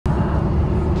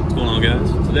on,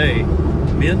 guys? Today,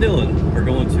 me and Dylan are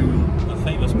going to a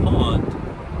famous pond.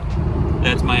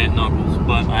 That's my aunt and uncle's,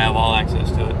 but I have all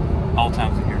access to it all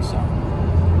times of year, so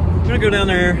I'm gonna go down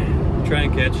there, try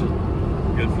and catch a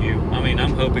good few. I mean,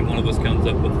 I'm hoping one of us comes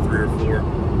up with 3 or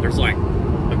 4. There's like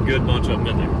a good bunch of them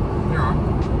in there. There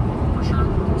are, for sure.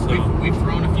 So We've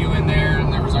thrown a few in there,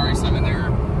 and there was already some in there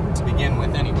to begin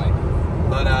with anyway.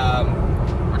 But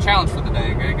our challenge for the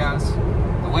day, okay, guys?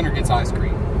 The winner gets ice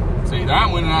cream. So either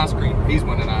I'm winning ice cream or he's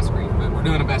winning ice cream, but we're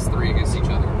doing a best 3 against each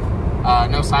other.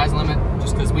 No size limit,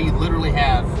 just because we literally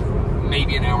have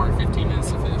maybe an hour and 15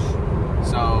 minutes to fish.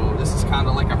 So this is kind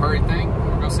of like a hurried thing.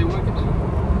 We're gonna see what we can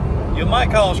do. you might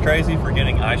call us crazy for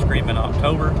getting ice cream in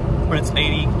October, but it's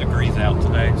 80 degrees out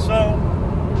today, so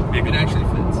It actually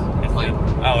fits. it's Like,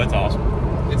 oh, it's awesome.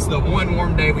 it's the one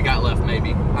warm day we got left,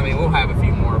 maybe. I mean, we'll have a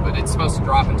few more, but it's supposed to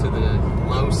drop into the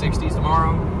low 60s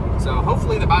tomorrow. So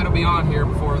hopefully the bite will be on here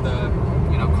before the,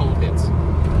 cold hits.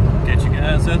 Get you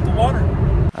guys at the water.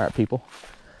 All right, people,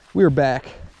 we're back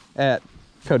at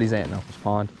Cody's aunt and uncle's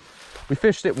pond. We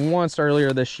fished it once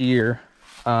earlier this year.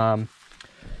 It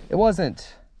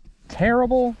wasn't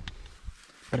terrible,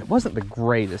 but it wasn't the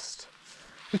greatest.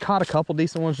 We caught a couple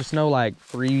decent ones, just no like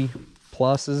 3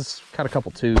 pluses. Caught a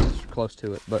couple 2s close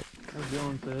to it, but As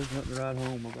Dylan says, nothing to write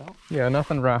home about. yeah,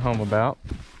 nothing to write home about.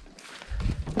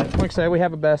 Like I say, we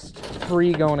have a best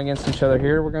 3 going against each other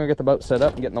here. We're gonna get the boat set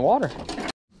up and get in the water.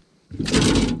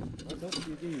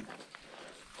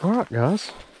 All right,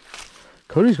 guys.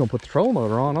 Cody's gonna put the trolling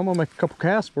motor on. I'm gonna make a couple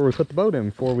casts before we put the boat in,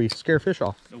 before we scare fish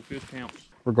off. No fish counts.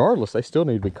 Regardless, they still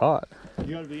need to be caught.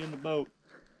 You gotta be in the boat.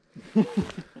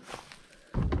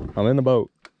 I'm in the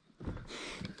boat.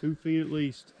 2 feet at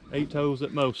least, 8 toes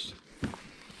at most.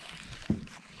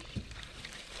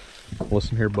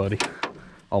 Listen here, buddy.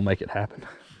 I'll make it happen.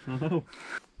 Oh.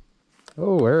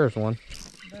 Oh, there's one.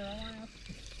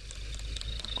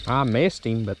 I missed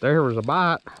him, but there was a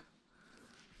bite.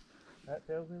 That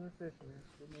tells me they're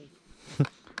fishing.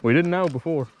 We didn't know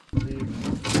before.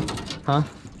 Bigs. Huh?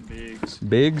 Bigs.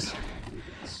 Bigs.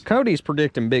 Cody's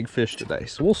predicting big fish today,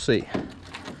 so we'll see.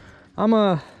 I'm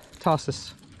gonna toss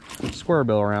this square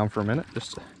bill around for a minute,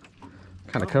 just to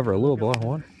kind of cover a little bit of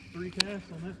one. 3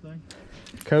 casts on that thing.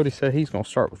 Cody said he's gonna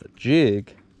start with a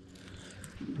jig.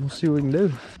 We'll see what we can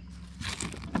do.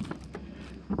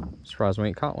 Surprised we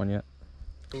ain't caught one yet.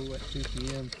 Go at 2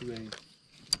 p.m. today.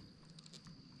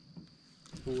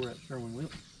 4 at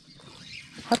Sherwin-Williams.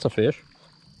 That's a fish.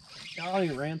 Golly,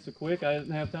 it ran so quick I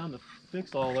didn't have time to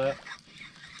fix all that.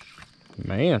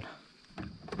 Man.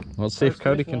 Let's see if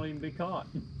Cody Won't can. even be caught.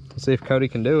 Let's see if Cody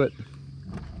can do it.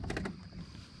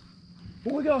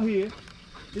 What we got here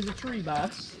is a tree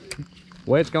bass.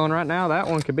 The way it's going right now, that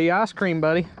one could be ice cream,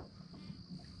 buddy.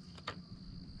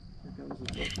 Here comes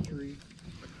the first tree.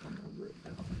 I'm over it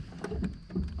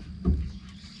now.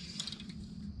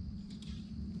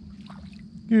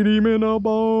 Get him in a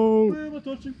boat. Well, I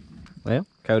touched him. Well,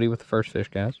 Cody with the first fish,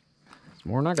 guys. It's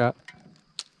more than I got.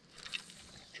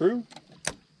 True.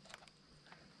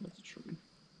 That's a tree.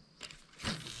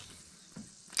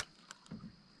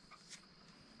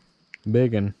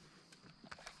 Big one.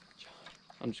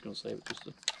 I'm just gonna save it just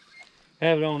to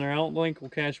have it on there. I don't think we'll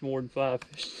catch more than 5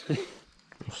 fish.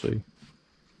 We'll see.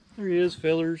 There he is,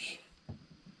 fellers.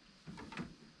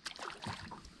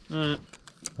 Alright.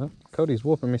 Well, Cody's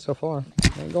whooping me so far.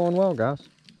 Ain't going well, guys.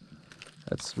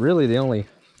 That's really the only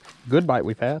good bite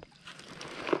we've had.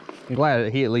 I'm glad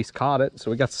that he at least caught it,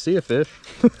 so we got to see a fish.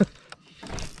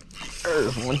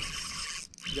 There's one.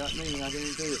 You got me, I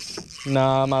didn't do it.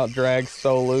 Nah, I'm out dragged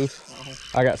so loose.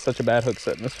 I got such a bad hook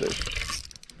setting this fish.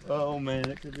 Oh man,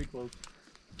 that could be close.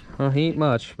 Well, he ain't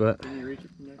much, but Can you reach it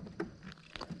from there?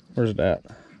 where's it at?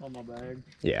 On my bag.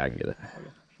 Yeah, I can get it.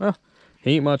 Well,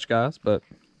 he ain't much, guys, but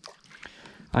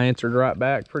I answered right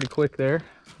back pretty quick there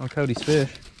on Cody's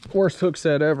fish. Worst hook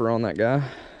set ever on that guy.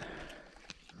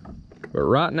 But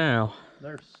right now,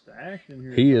 They're stacked in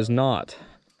here. he is not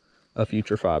a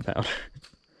future 5-pounder.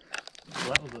 Well,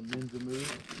 that was a ninja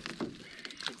move.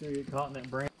 It's gonna get caught in that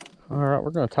branch. All right,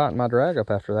 we're gonna tighten my drag up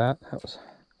after that. That was a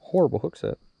horrible hook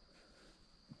set.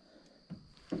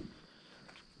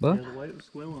 But Yeah, the way it was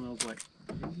squilling, I was like,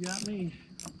 you got me.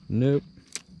 nope.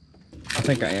 I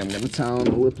think I am gonna tie on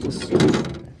the lipless. I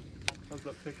was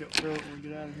about to pick up throw it when we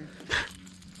get out of here.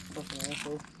 Fucking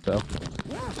asshole. So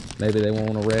maybe they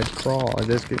want a red craw. It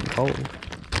is getting cold.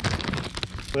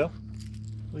 Well,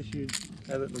 at least you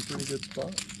have it in a pretty good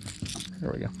spot.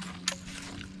 There we go.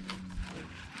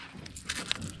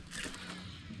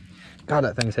 God,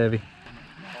 that thing's heavy.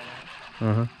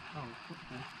 Uh-huh.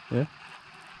 Yeah.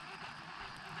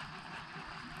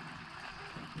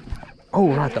 Oh,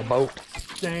 right, the boat.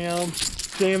 Damn.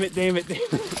 Damn it, damn it, damn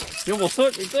it. You almost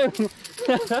hooked me too.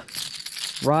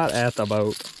 Right at the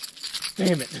boat.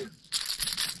 Damn it.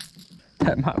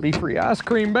 That might be free ice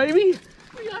cream, baby.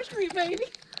 Free ice cream, baby.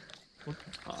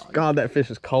 God, that fish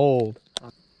is cold.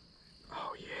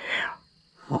 Oh, yeah.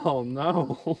 Oh,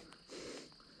 no.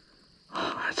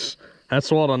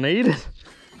 That's what I needed.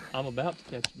 I'm about to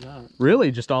catch a giant.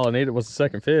 Really, just all I needed was the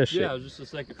second fish. Yeah, it was just the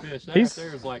second fish. That He's- right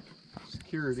there is like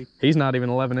security. He's not even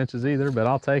 11 inches either, but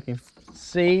I'll take him.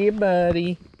 See you,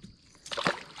 buddy.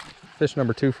 Fish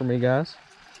number 2 for me, guys.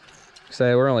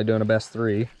 Say we're only doing a best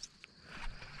 3,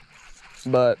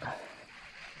 but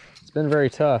it's been very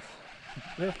tough.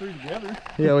 We have 3 together.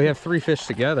 Yeah, we have 3 fish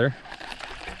together.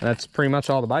 That's pretty much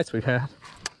all the bites we've had.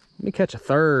 Let me catch a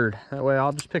third. That way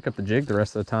I'll just pick up the jig the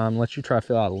rest of the time. Let you try to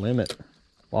fill out a limit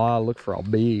while I look for all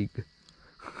big.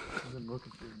 I've been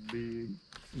looking for big.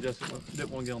 Just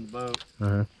didn't want to get on the boat.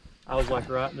 Uh-huh. I was like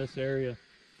right in this area,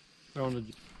 throwing the,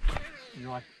 you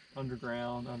know, like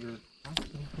underground, under. I'm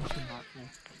still fishing right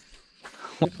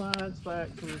now. Fine slack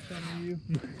for some of you.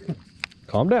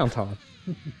 Calm down, Tom.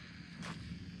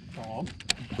 Tom.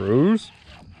 Bruce.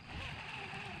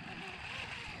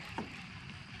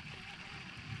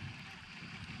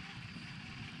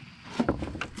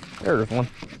 There's one.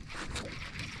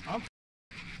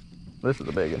 This is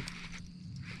a big one.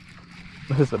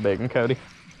 This is a big one, Cody.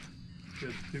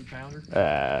 Just 2-pounder.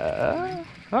 I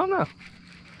don't know.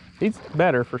 He's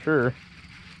better for sure.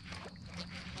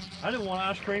 I didn't want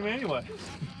ice cream anyway.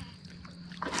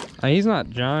 He's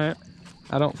not giant,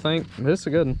 I don't think. This is a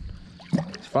good one.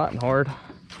 He's fighting hard.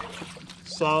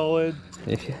 Solid.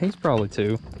 Yeah, he's probably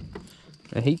 2.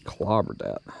 And he clobbered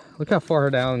that. Look how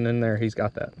far down in there he's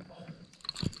got that.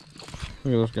 Look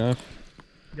at those guys.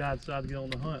 Guy decided to get on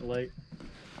the hunt late.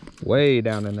 Way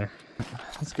down in there.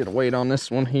 Let's get a weight on this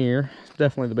one here.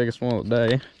 Definitely the biggest one of the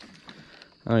day.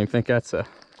 I don't even think that's a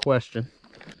question.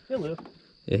 He'll live.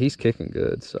 Yeah, he's kicking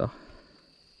good, so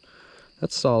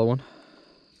that's a solid one.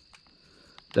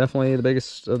 Definitely the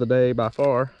biggest of the day by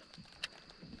far.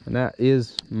 And that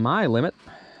is my limit.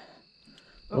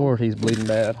 Or he's bleeding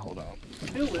bad. Hold on.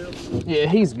 He'll live. Yeah,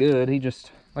 he's good. He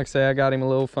just, like I say, I got him a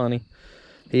little funny.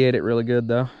 He ate it really good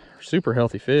though. Super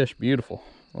healthy fish, beautiful.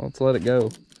 Well, let's let it go.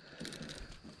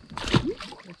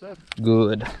 What's that?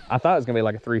 Good. I thought it was gonna be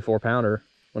like a 3-4 pounder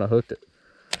when I hooked it.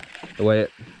 The way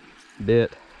it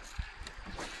bit.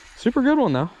 Super good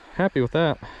one though. Happy with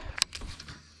that.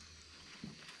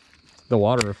 The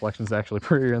water reflection is actually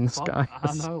prettier in the sky.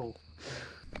 I know.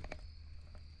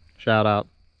 Shout out.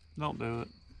 Don't do it.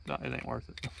 No, it ain't worth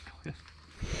it.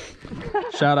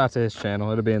 Shout out to his channel.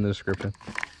 It'll be in the description.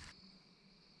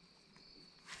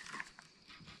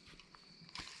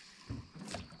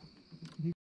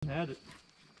 Had it.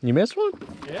 You missed one?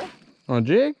 Yeah. On a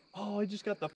jig? Oh, he just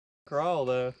got the crawl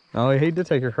though. Oh, he did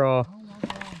take your crawl. Oh my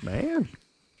God. Man.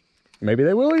 Maybe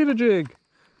they will eat a jig.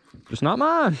 Just not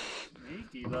mine.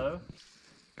 Geeky though.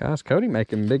 Guys, Cody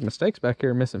making big mistakes back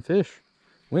here missing fish.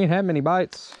 We ain't had many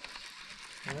bites.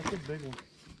 Yeah, that's a big one.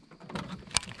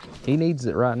 He needs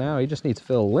it right now. He just needs to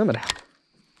fill a limit out.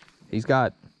 He's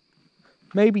got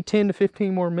maybe 10 to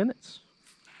 15 more minutes.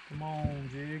 Come on,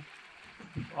 jig.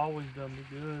 You've always done me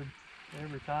good.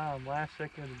 Every time. Last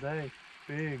second of the day.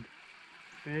 Big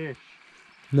fish.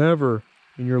 Never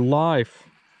in your life.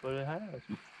 But it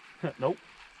has. Nope.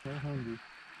 They're hungry.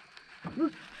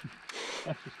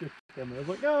 That's just good. I was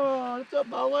like, oh, it's up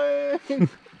my leg.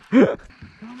 Come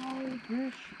on,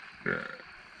 fish.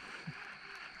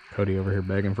 Cody over here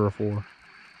begging for a 4.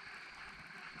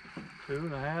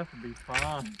 2.5 would be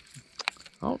fine.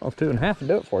 I don't know if 2.5 will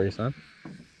do it for you, son.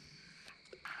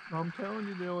 I'm telling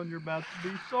you, Dylan, you're about to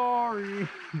be sorry.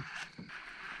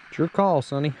 It's your call,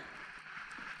 sonny.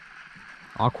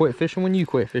 I'll quit fishing when you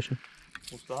quit fishing.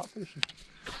 We'll stop fishing.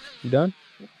 You done?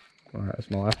 All right,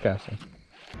 that's my last cast then.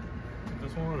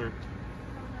 This one or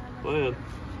lead?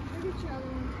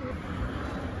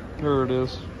 There it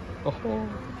is. Oh.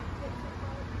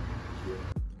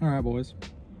 All right, boys.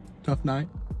 Tough night,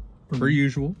 per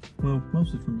usual. Well,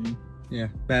 mostly for me. Yeah,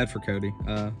 bad for Cody.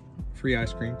 Free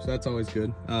ice cream, so that's always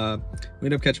good. We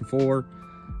ended up catching 4.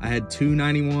 I had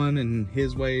 291 and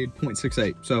his weighed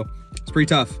 0.68, so it's pretty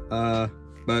tough.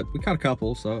 But we caught a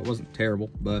couple, so it wasn't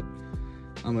terrible. But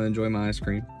I'm gonna enjoy my ice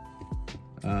cream.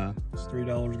 It's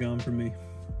 $3 gone for me.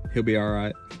 He'll be all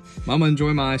right. I'm gonna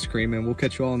enjoy my ice cream, and we'll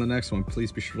catch you all on the next one.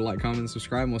 Please be sure to like, comment, and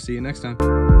subscribe, and we'll see you next time.